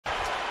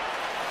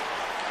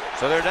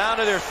So they're down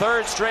to their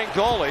third-string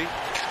goalie.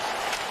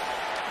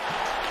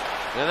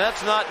 And that's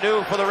not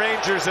new for the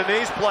Rangers in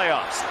these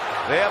playoffs.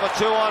 They have a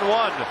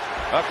 2-on-1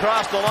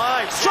 across the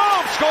line.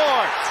 Strome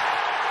scores!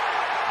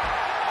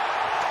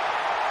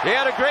 He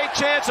had a great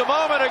chance a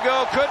moment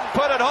ago, couldn't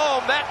put it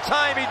home. That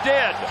time he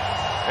did.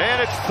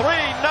 And it's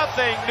 3-0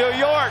 New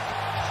York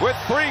with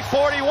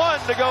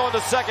 3:41 to go in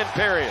the second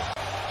period.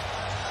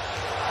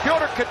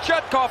 Pyotr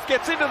Kochetkov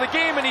gets into the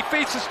game and he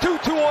faces two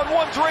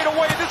 2-on-1s right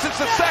away. This is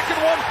the second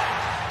one.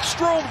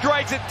 Strome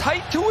drags it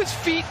tight to his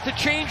feet to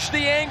change the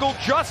angle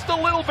just a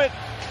little bit.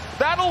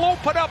 That'll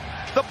open up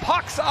the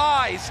puck's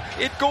eyes.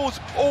 It goes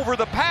over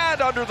the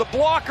pad under the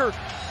blocker,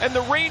 and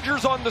the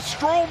Rangers on the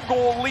Strome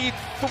goal lead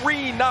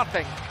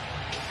 3-0.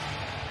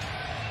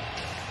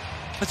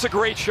 It's a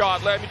great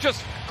shot. I mean,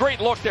 just great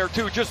look there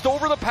too. Just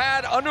over the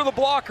pad, under the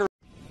blocker.